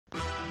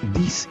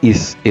This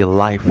is a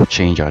life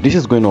changer. This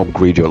is going to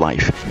upgrade your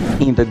life.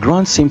 In the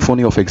grand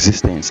symphony of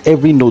existence,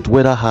 every note,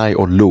 whether high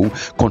or low,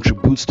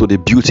 contributes to the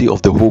beauty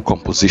of the whole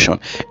composition.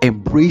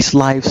 Embrace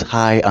life's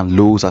high and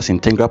lows as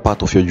integral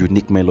part of your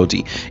unique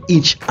melody,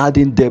 each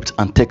adding depth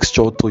and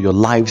texture to your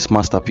life's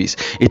masterpiece.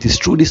 It is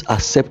through this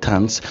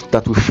acceptance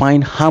that we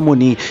find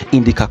harmony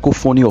in the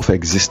cacophony of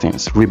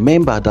existence.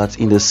 Remember that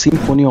in the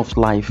symphony of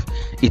life,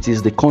 it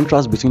is the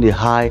contrast between the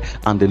high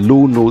and the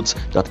low notes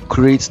that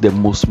creates the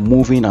most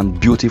moving and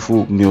beautiful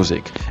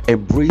music.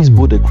 Embrace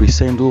both the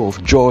crescendo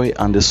of joy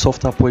and the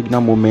softer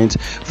poignant moments,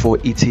 for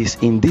it is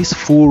in this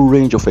full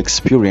range of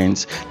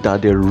experience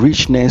that the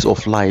richness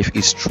of life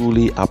is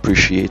truly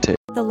appreciated.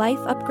 The Life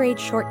Upgrade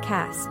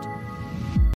Shortcast.